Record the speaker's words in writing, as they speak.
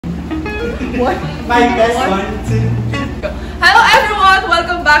My best one, two. Hello everyone!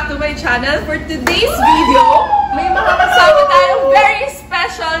 Welcome back to my channel. For today's video, may makakasama tayong very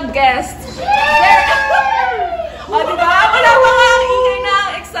special guest. O diba? Wala mga ingay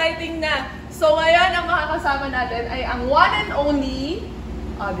na, exciting na. So ngayon, ang makakasama natin ay ang one and only,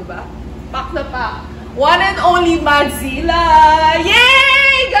 diba? Pak na pak. One and only Madzilla!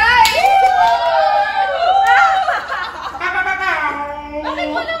 Yay! Guys!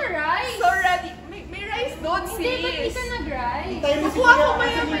 Bakit walang rice? So ready. May rice doon, sis. Hindi, ba't di ka nag-rice? Nakuha ko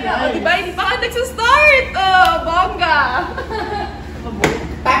maya-maya. O diba? Hindi pa ka nagsastart. Bongga!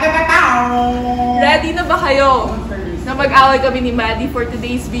 Ready na ba kayo na mag-away kami ni Maddie for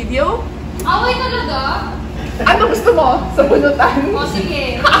today's video? Away talaga? Ano gusto mo? Sabunutan? O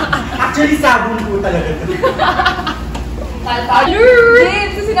sige. Actually, sabon po talaga ito.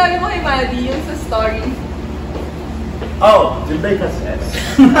 James, so sinabi mo kay Maddie yung sa story. Oh, Jimbe Cases.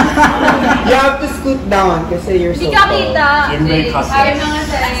 You have to scoot down kasi you're so Hindi ka kita. Jimbe Cases. Ay, mga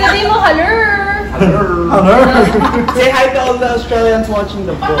sayo. Sabi mo, hello. Hello. Say hi to all the Australians watching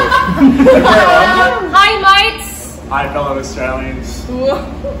the vlog. Hi, mates. Hi, fellow Australians.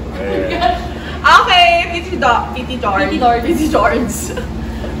 Okay, P.T. George.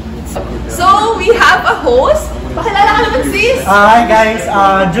 So, we have a host. Pakilala ka naman, sis. Hi guys,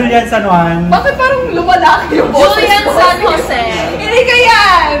 Julian San Juan. Bakit parang lumalaki yung boses? Julian San Jose. Hindi ka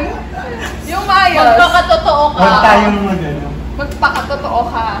yan! Yung mayos. Magpakatotoo ka. Huwag tayong mag-ano. Magpakatotoo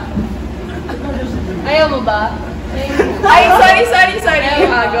ka. Ayaw mo ba? Ay, sorry.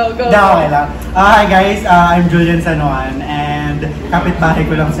 Go. Okay lang. Hi guys, I'm Julian San Juan and kapitbahay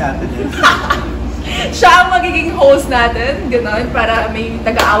ko lang si Ate Des. Siya ang magiging host natin, gano'n, para may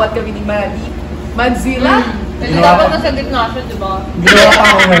taga-awat kami ni Madzilla. Kasi dapat nasa gitna siya, diba? Ginawa pa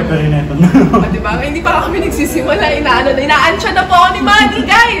ako referee na ito. Diba? Hindi pa kami nagsisimula, inaansya na po ako ni Maddie,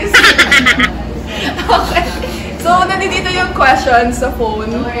 guys! Okay. So, nandito yung questions sa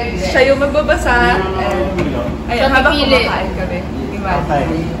phone. Siya yung magbabasa. Ayun, habang kumakain kami ni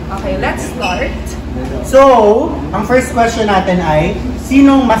Maddie. Okay, let's start. So, ang first question natin ay,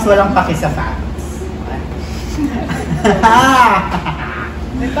 sinong mas walang paki sa facts?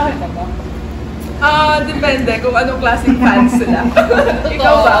 May bakit ka ba? Depende kung anong klaseng fans sila.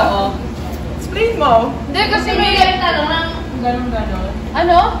 Ikaw ba? Explain mo. Hindi, kasi may tanong ng ganon.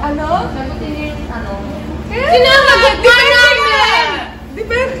 Ano? Sagutin niyo yung ano. Sinasagot ka namin!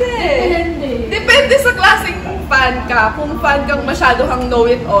 Depende. Depende sa klaseng fan ka. Kung fan kang masyado kang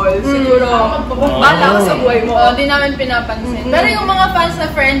know-it-all, siguro bala ka sa buhay mo. Di namin pinapansin. Pero yung mga fans na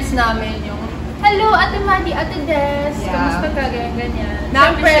friends namin, yung hello, Ate Maddie, Ate Des, kamusta ka, ganyan.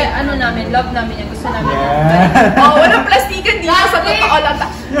 Siyempre, ano namin, love namin yan, gusto namin. Walang plastikan dito sa totoo lang.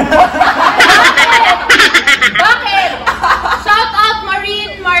 Bakit? Shout out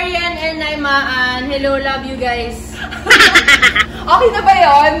Marian, and Naimaan. Hello, love you guys. Okay na ba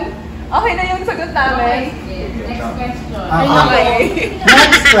yun? Okay na yung sagot namin? Next question. Okay.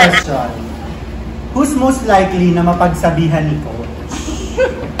 Next question. Who's most likely na mapagsabihan ni Coach?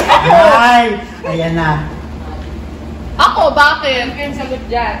 Ay! Ayan na. Ako, bakit? Ano yung sagot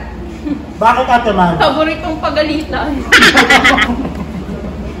dyan? Bakit Ate Mag? Paboritong pagalitan.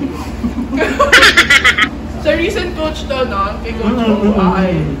 Sa recent coach to, no? Kay Coach ko,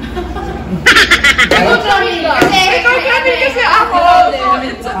 ay. Coach Kay kasi ako. So,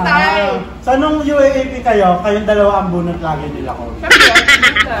 it's a tie. So, nung UAAP kayo, kayong dalawa ang bunot lagi nila ko. Siyempre,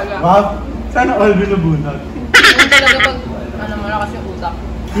 talaga. Wow! Sana all binubunot. Yung talaga pag, malakas yung utak.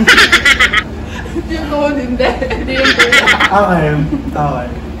 Yung tuhod, hindi. Hindi yung tuhod.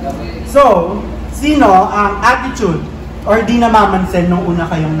 Okay. So, sino ang attitude or di namamansin nung una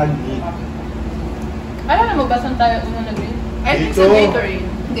kayong nag-meet? Alam mo ba saan tayo una nag-meet? I think sa Gatorade.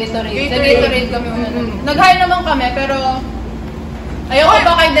 Sa Gatorade kami una nag-meet. Nag-hire naman kami, pero ayoko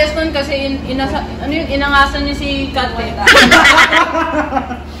ba kay Desmond kasi inangasan niya si Kate.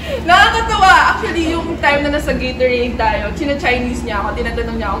 Nakakatawa. Actually, yung time na nasa Gatorade tayo, china-Chinese niya ako.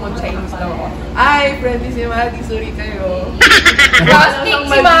 Tinatanong niya ako kung Chinese daw ako. Ay, friendly si Maddie. Sorry kayo. Plastic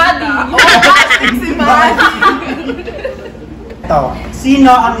si Maddie. Plastic si Maddie. Ito,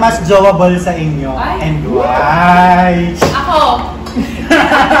 sino ang mas jowable sa inyo? And why? Ako.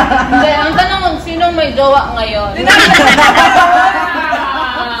 Hindi, ang tanong, sinong may jowa ngayon?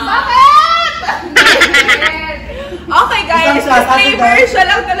 Bakit? Okay guys, disclaimer, siya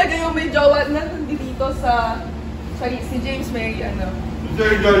lang talaga yung may jowa na nandito sa si James may ano.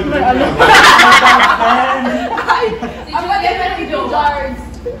 Ang maganda ni George.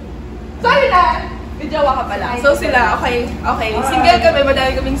 Sorry na. May jowa ka pala. So sila, okay. Single kami,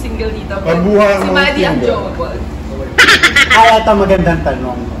 madami kaming single dito. Si Maddie ang jowa. Ay, ito magandang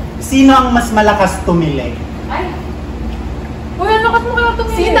tanong. Sino ang mas malakas tumili? Ay! Uy, ang lakas mo kaya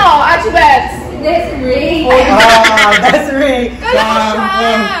tumili. Sino? Achbets! Desiree. Desiree!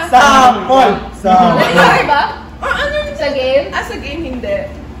 Sample! Sample! Nalilari ba? Ano yun? Sa game? Sa game, hindi.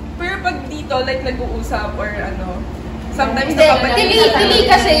 Pero pag dito, like, nag-uusap or ano, sometimes Hindi, tili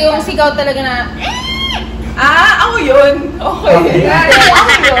kasi yung sigaw talaga na, ako yun. Okay. Ako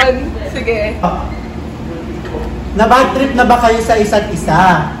yun. Sige. Na-bad trip na ba kayo sa isa't isa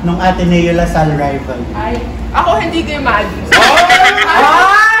nung Ateneo Lasal rival? ay, Ako hindi kayo Maddie.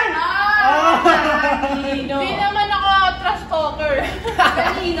 hindi naman ako trash talker.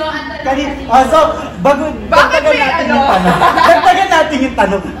 Kanino? So, dagdagan may natin ano? yung tanong. Dagdagan natin yung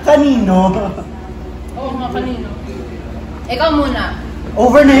tanong. Kanino? Oo nga, kanino? Ikaw muna.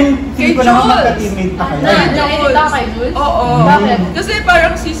 Over na yun, hindi ko Kay naman Jules. magka-teammate pa kayo. Na-edit ako kay Jules? Oo. Bakit? Kasi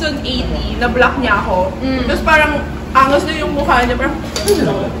parang season 80, na-block niya ako. Tapos parang angas na yung mukha niya. Parang,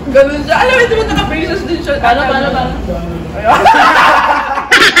 ganun siya. Alam mo, ito mo naka-braces din siya. Paano? Ayun.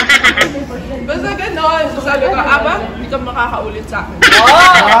 Basta ganon. So sabi ko, Aba, hindi ka makakaulit sa akin.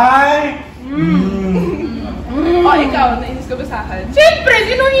 Ay! Ikaw, nainis ka ba sa akin? Siyempre,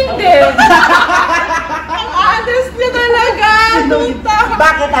 sino hindi? Ang honest niya talaga! Tuta!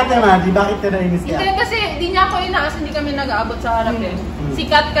 Bakit Ate Maddie? Bakit ka nainis Hindi ka? kasi, di niya ako inaas, hindi kami nag-aabot sa harap eh.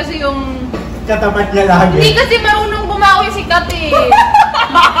 Sikat kasi yung... Katapat niya lagi. Hindi kasi marunong bumawi si Kat eh.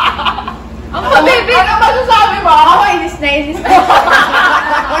 Ang baby! Ano masasabi mo? Ako inis na.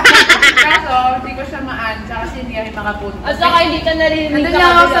 Kaso, hindi ko siya ma-answer kasi hindi kami makapunta. At saka hindi ka narinig Nandun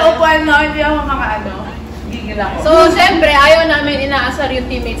lang ako sa upuan no, hindi ako makaano. Gigil ako. So, siyempre, ayaw namin inaasar yung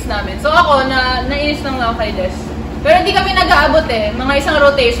teammates namin. So ako, nainis lang ako kay Des. Pero hindi kami nag-aabot eh. Mga isang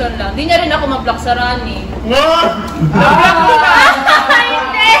rotation lang. Di niya rin ako ma-block sa running. Na-block ko na!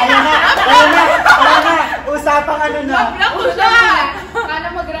 Hindi! Ayun na! Usapang ano na. Na-block ko siya! Paano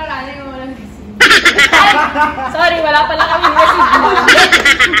magrarana yung walang gising? Sorry, wala pala kami message.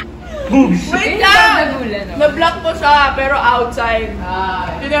 Wait lang! Nagulan, no? Na-block ko siya, pero outside.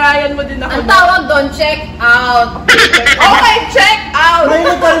 Pinarayan mo din ako. Ang tawag doon, check out. Okay, check out!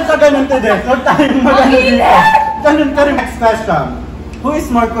 Mahilig ka rin sa ganun today. Huwag tayong magano dito. Ganun ka rin. Next question. Who is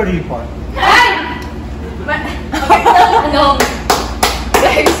more kuripot? Ano?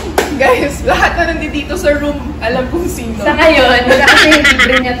 Guys, lahat na nandito sa room, alam kung sino. Sa ngayon, kasi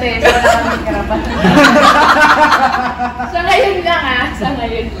libre niya to eh. So wala kami karapan. Sa ngayon lang sa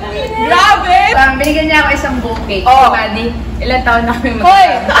ngayon lang. Grabe! Binigyan niya ako isang bouquet. Oh. Maddie, ilang taon na kami Hoy!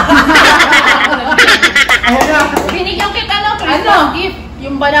 Ayan na. Binigyan kita ng Christmas gift.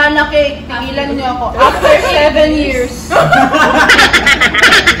 Yung banana cake, tigilan niyo ako. After 7 years.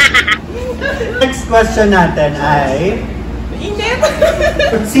 Next question natin ay... Init!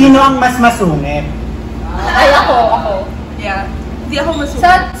 Sino ang mas masungit? Ay, ako. Yeah. Hindi ako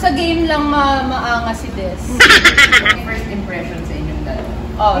masusunod. Sa game lang maangas si Des. First impression sa inyong dalawa.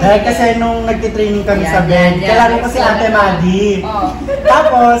 Oh, Dahil kasi nung nagtitraining kami sa band, Yan. kalaro ko si Ate Maddie. Oh.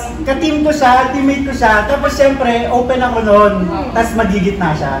 Tapos, ka-team ko siya, teammate ko siya. Tapos syempre, open ako noon. Tapos magigit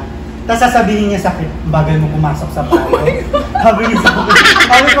na siya. Tapos sasabihin niya sa akin, bagal mo pumasok sa palo. Sabi niya sa akin,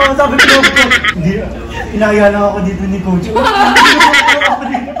 sabi ko, hindi, inaya lang ako dito ni Coach.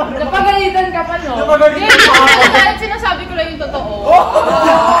 Napagalitan ka pa, no? Napagalitan Game ako. lang dahil sinasabi ko lang yung totoo.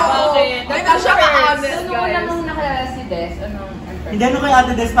 Bakit? Ay, na siya ka-honest, Ano guys. nung nakalala si Des? Anong impression? Hindi, ano kay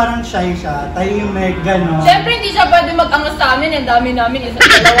Ate Des, parang shy siya. Tahimik, gano'n. Siyempre hindi siya pwede mag-angas sa amin. Ang dami namin.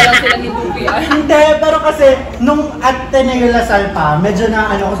 Dalawa lang sila ni Tupian. Hindi, pero kasi nung Ateneo Lasal pa, medyo na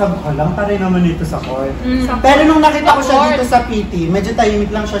ano ko sa lang pa rin naman ito sa court. Pero nung nakita ko siya Sa court. dito sa PT, medyo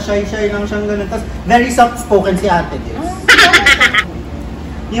tahimik lang siya, shy lang siyang gano'n. Tapos very soft spoken si Ate Des.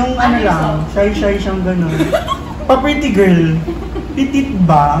 Yung ano lang, shy siyang gano'n. Pa-pretty girl. Pitit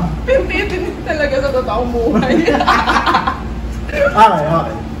ba? Pintitin talaga sa totoong buhay.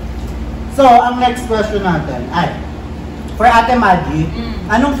 Okay. So, ang next question natin ay, for Ate Maddie,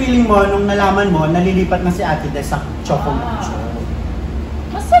 anong feeling mo nung nalaman mo nalilipat na si Ate Des sa Choco Mucho?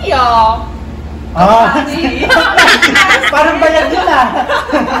 Masaya. Parang bayad yun ah.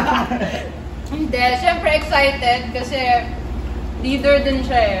 Hindi. Siyempre excited kasi leader din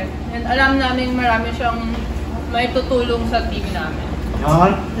siya eh. And alam namin marami siyang may tutulong sa team namin.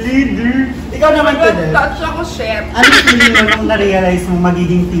 Yan, leader. Ikaw naman Ate Des. Touch ako, chef. Anong feeling mo nung na-realize mo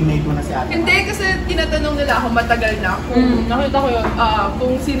magiging teammate mo na si Ate? Hindi, kasi tinatanong nila ako matagal na Nakita ko yun.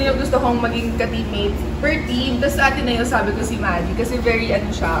 kung sino yung gusto kong maging ka-teammate per team. Tapos sa atin na yung sabi ko si Maddie kasi very ano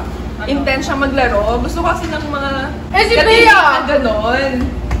siya, intense siya maglaro. Gusto ko kasi ng mga Si ka-teammate Bea! na ganon.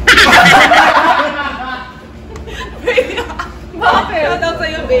 Bakit? Shoutout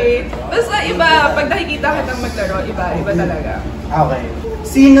sa'yo, babe. Basta iba, pag nakikita kitang maglaro, iba talaga. Okay.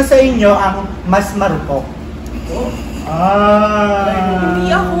 Sino sa inyo ang mas marupok? Hindi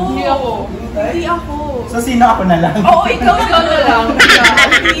ako. Hindi ako. So, sino ako na lang? Oo, ikaw na lang.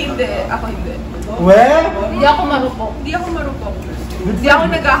 Hindi. Ako hindi. Well? Hindi ako marupok. Hindi ako marupok. Hindi ako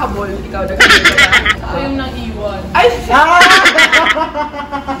naghahabol. Ikaw naghahabol. Ako yung nang-iwan. Ay, shit!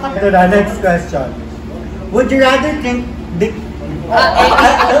 Ito na, next question. Would you rather drink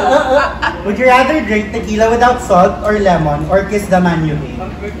Would you rather drink tequila without salt or lemon or kiss the man you hate?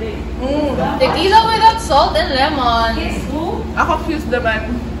 Tequila without salt and lemon. Ako fuse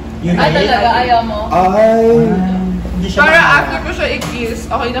naman. You Ay, hate? talaga, ayaw mo. Ay, hindi siya Para makakaya. after ko siya i-kiss,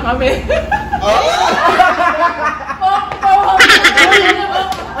 okay na kami.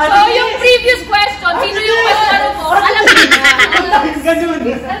 So, yung previous question, sino yung mas marupok? Alam niyo na. Ganun.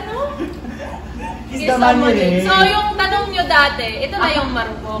 Ano? Kiss the man you hate. So, yung tanong nyo dati, ito na yung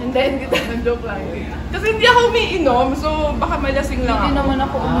marupok. Hindi tayo joke lang. Kasi hindi ako umiinom, so baka malasing lang Hindi ako. naman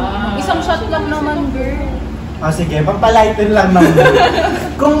ako umiinom. Isang shot lang naman, girl. Sige, pampalighten lang naman.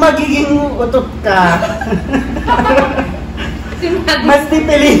 Kung magiging utot ka, mas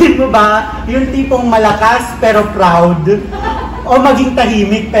pipiliin mo ba yung tipong malakas pero proud? O maging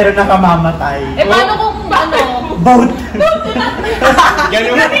tahimik pero nakamamatay? Eh, paano kung ano? Both.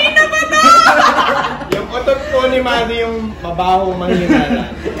 Ganun. Yung utot po ni Maddie yung mabahong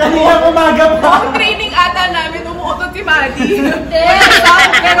manghinala. Kanina umaga pa. Ang training ata namin, umuutot si Maddie. Hindi.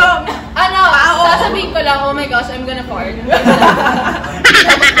 Pero, Ano, sasabihin ko lang, oh my gosh, I'm gonna fart.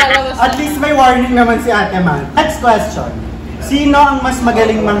 At least may warning naman si Ate Man. Next question. Sino ang mas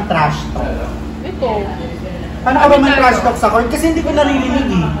magaling mang trash talk? Ito. Paano ka ba man trash talk sa court? Kasi hindi ko naririnig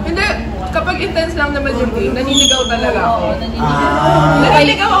eh. hindi, kapag intense lang naman yung game, naninigaw talaga ako. Oo, naninigaw.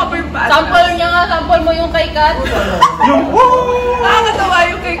 Naninigaw ako per pass. Sample niya nga, sample mo yung kay Kat. Yung Nakakatawa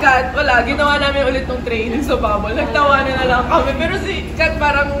yung kay Kat. Wala, ginawa namin ulit ng training sa bubble. Nagtawa na lang kami. Pero si Kat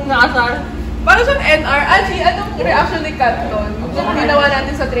parang Nakasar. parang siyang NR. Actually, anong reaction ni Kat doon? Yung ginawa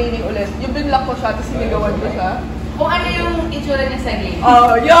natin sa training ulit. Yung binlock ko siya, tapos sinigawan ko siya. Kung ano yung itsura niya sa game.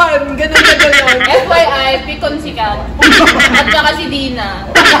 Oh, yun! Ganun na ganun. FYI, pikon si Kat. At saka si Dina.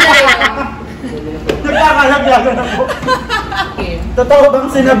 nagkakalaglagan ako. Okay. Totoo bang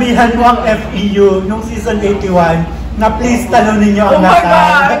sinabihan mo ang FEU nung season 81 na please tanong ninyo ang Oh my nasa?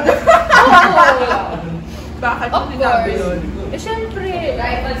 God! Bakit Of yung sinabi course. yun? Eh, syempre.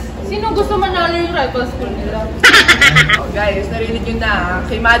 Sino gusto manalo yung rival school nila? Oh, guys, narinig nyo na.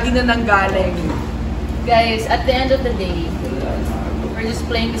 Kay Maddie na nanggaling. Guys, at the end of the day, we're just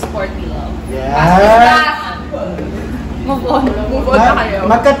playing the sport we love. Yeah. Move on. Move on na kayo.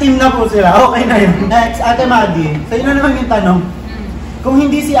 Magka-team na po sila. Okay na yun. Next, Ate Maddie. Sa inyo naman yung tanong. Kung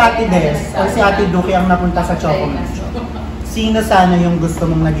hindi si Ate Des o si Ate Duki ang napunta sa Choco Mucho, sino sana yung gusto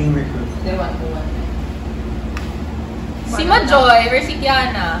mong naging recruit? Si Majoy or si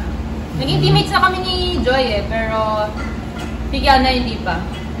Kiana. Naging teammates na kami ni Joy pero si Kiana hindi pa.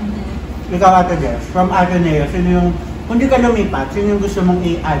 Ikaw, Ate Des, from Ateneo, sino yung, kung di ka lumipat, sino yung gusto mong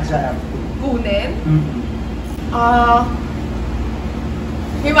i-add sa F2? Kunin? Mm-hmm.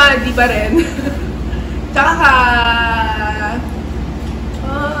 May Maddie pa rin. Tsaka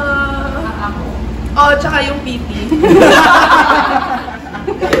Ako. oh, tsaka yung PT.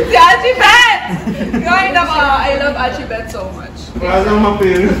 Si Archibet! Kahit ako, I love Archibet so much. Wala nang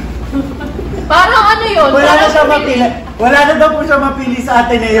mapil. Parang ano yun? Wala na Parang siya mapili. Wala na daw po siya mapili sa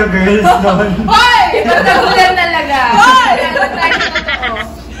Ateneo girls noon. Hoy! Bardagulan talaga. Hoy!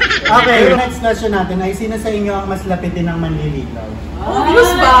 Okay, next question natin ay sino sa inyo ang mas lapitin ng manliligaw?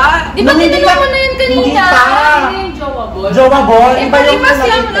 Obvious ba? Di ba tinanong mo na yun kanina? Hindi pa! yung jowa mo? Jowa Ball, Eh, iba yung palipas lang,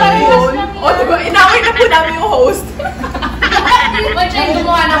 lapitin. palipas lang. O, diba? Inaway na po namin yung host. Ba't siya yung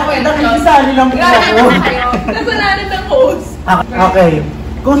gumawa ng kwento? Nakikisali lang po Grabe ako. naman kayo. Nasalanan ng host. Okay,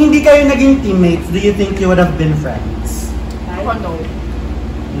 kung hindi kayo naging teammates, do you think you would have been friends? Ako no.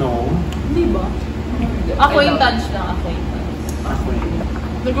 No? Di ba? Ako yung touch lang, ako yung touch. Ako yun.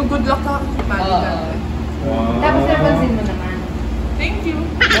 Nag-good luck ka kay Maddie dati. Tapos napansin mo naman. Thank you.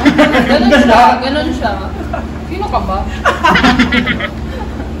 Ganun siya, ganun siya. Sino ka ba?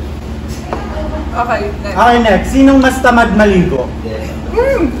 Okay, next. Okay, next. Sinong mas tamad maligo?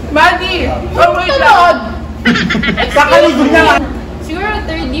 Maddie! Oh, wait lang. Kakaligo niya nga. Siguro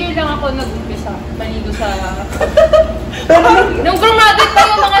third year lang ako nag-umpisa. Maligo sa... Pero Nung graduate pa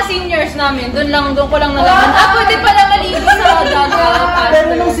yung mga seniors namin, doon ko lang nalaman, pwede pala maligo sa dagat. pero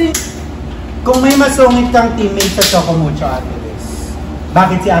nung kung may masungit kang teammate sa Choco Mucho, Ate Liz,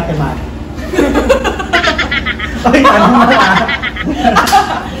 bakit si Ate Mari? Okay, tanong mo na.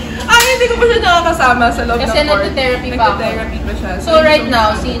 Ay, hindi ko pa siya nakakasama sa loob ng Kasi court. nagte-therapy pa ako. Nagte-therapy pa siya. So right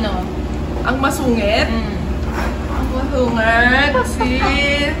now, sino? Ang masungit? Ang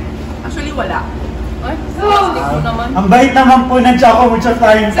masungit? Actually, wala. Ay, plastic mo naman. Ang bait naman po ng Choco Mucho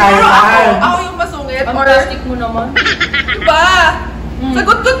Flying Siguro Thailand. ako yung masungit. Ang Or, plastic mo naman. diba?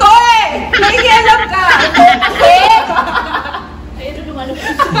 Sagot ko to eh! Nakikialam ka! Ayun na lumalo.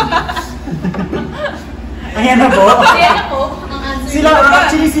 Ayan na po. Ayan na po, ang answer.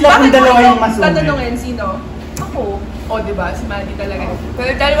 Actually sila kung dalawa yung masungit. Tatanungin, sino? Ako. O, diba? Si Maddie talaga.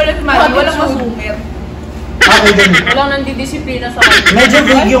 Pero dahil wala si Maddie, walang masungit. Okay, ganun. Walang nandidisiplina sa kanya. Medyo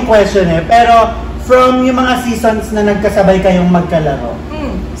big yung question eh, pero from yung mga seasons na nagkasabay kayong magkalaro,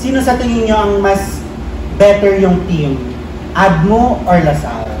 sino sa tingin nyo ang mas better yung team? Admo or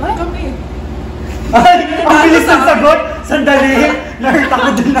Lasal? Ay, kami. Ay, ang bilis ng sagot! Sandali! Nahurt ako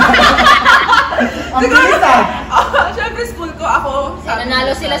dun na. Ang bilis ah! Siyempre, school ko ako.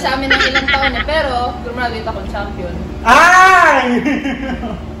 Nanalo sila sa amin ng ilang taon eh, pero graduate akong champion. Ay!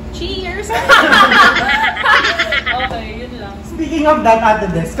 Cheers! Okay, yun lang. Speaking of that, Ate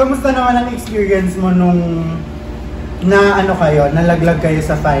Des, kamusta naman ang experience mo nung na ano kayo, nalaglag kayo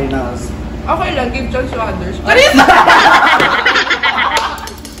sa finals? Okay lang, give chance to others.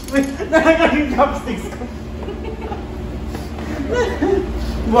 Wait, nalaglag yung chopsticks ko.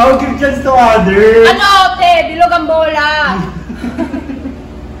 Wow, give chance to others! Ano, te? Bilog ang bola!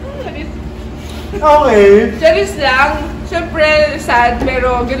 Okay. Charis lang. Siyempre, sad,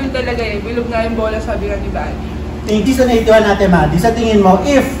 pero ganun talaga eh. Bilog nga yung bola, sabi nga ni Bani. Thank you sa naituan natin, Maddie. Sa tingin mo,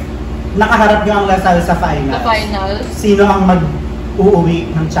 if nakaharap niyo ang Lasal sa finals, Sa finals? sino ang mag-uuwi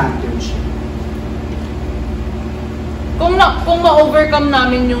ng championship? Kung ma-overcome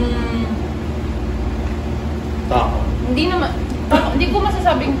namin yung... Tako. Hindi ko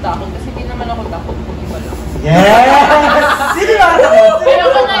masasabing takot kasi hindi naman ako takot kung iba lang. Yes! Sino ba ako? Pero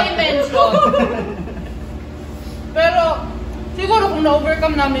ko na-mention. Pero, siguro kung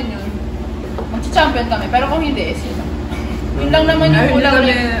na-overcome namin yun, mag-champion kami. Pero kung hindi, sila. Yun lang naman yung kulang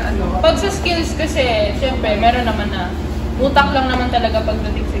rin. Pag sa skills kasi, syempre, meron naman na. Utak lang naman talaga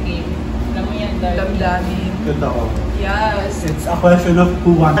pagdating sa game. Alam mo yan, dahil. Damdamin. Totoo. Yes. It's a question of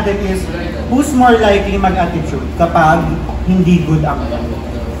who wants. It is, who's more likely mag-attitude kapag hindi good ang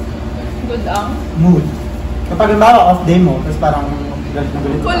Good ang? mood? Kapag halimbawa off day mo, tapos parang galit na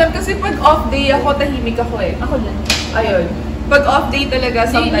galit. Ko alam kasi pag off day ako, tahimik ako eh. Ako din. Ayun. Pag off day talaga,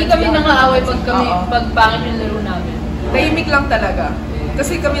 sometimes Hindi kami lang- nangaaway pag Oo. pangit yung laro namin. Tahimik lang talaga.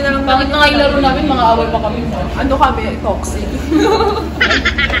 Kasi kami na lang Pangit na nga yung laro namin, mga away pa kami. Ano kami? Toxic.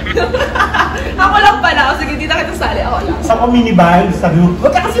 Ako lang pala. O sige, di na kita sali. Ako lang. Sa mini bounce, sabi mo,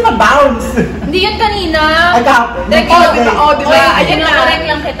 huwag ka kasi mag-bounce! Hindi yan kanina. Ay, kahapon. Teka, Oh, diba? Oh, diba? Ayun Ayun na. correct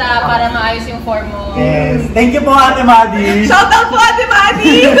lang kita para maayos yung form mo. Yes. Thank you po, Ate Maddie. Shout out po, Ate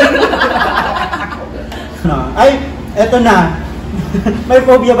Maddie! Ay, eto na. May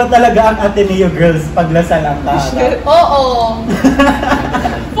phobia ba talaga ang Ateneo girls pag Lasal ang kaharap? Oo.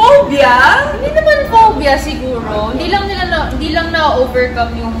 Phobia? Hindi naman phobia siguro. Hindi lang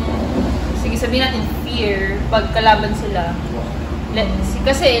na-overcome yung, sige sabihin natin, fear pag kalaban sila.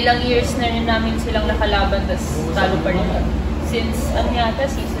 Kasi ilang years na rin namin silang nakalaban, tas talo pa rin. Since, ano yata,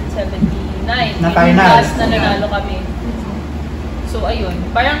 season 79. Na Yung final. last na nanalo kami. So, ayun.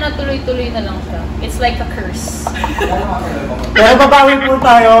 Parang natuloy-tuloy na lang siya. It's like a curse. Pero babawi po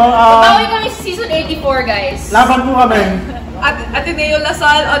tayo. Bawi kami sa season 84, guys. Laban po kami. Ateneo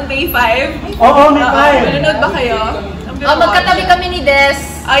Lasal on May 5. Oo, May 5. Manonood ba kayo? Magkatabi kami ni Des.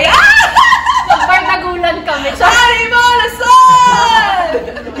 Ayan! Mag-Bardagulan kami. Sorry mo, Lasal!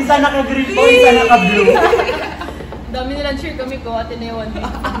 Isa naka-green po, isa naka-blue. Dami nilang cheer kami ko, Ateneo 1.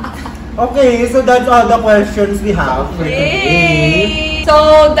 Okay, so that's all the questions we have for Yay! today. So,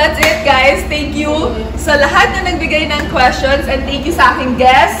 that's it guys. Thank you sa lahat na nagbigay ng questions and thank you sa aking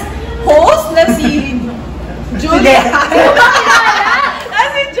guest, host na si Juliana. Na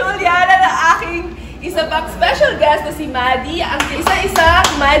si Juliana na aking isa pang special guest na si Maddie, ang isa-isa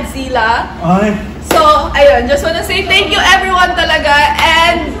Madzilla. Ay, So, ayun, just wanna say thank you everyone talaga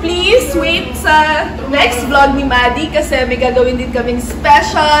and please wait sa next vlog ni Maddie kasi may gagawin din kaming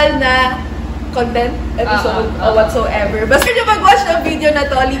special na content episode or whatsoever. Basta nyo mag-watch ng video na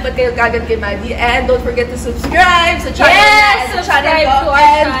to, lipat kayo kagad kay Maddie and don't forget to subscribe sa channel niya Yes! and sa channel Subscribe ko to our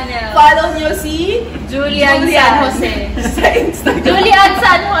and channel. follow nyo si Julian San Jose. sa Instagram. Julian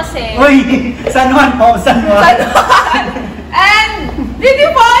San Jose. uy, San Juan po, San Juan. Sanuan! And Didi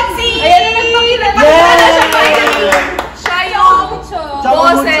Fonzie! Ayan na nagpakita. Yes! Siya yung Choco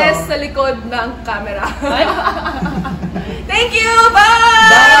boses Mucho. sa likod ng camera. Ay. Thank you!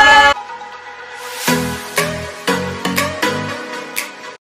 Bye! Bye!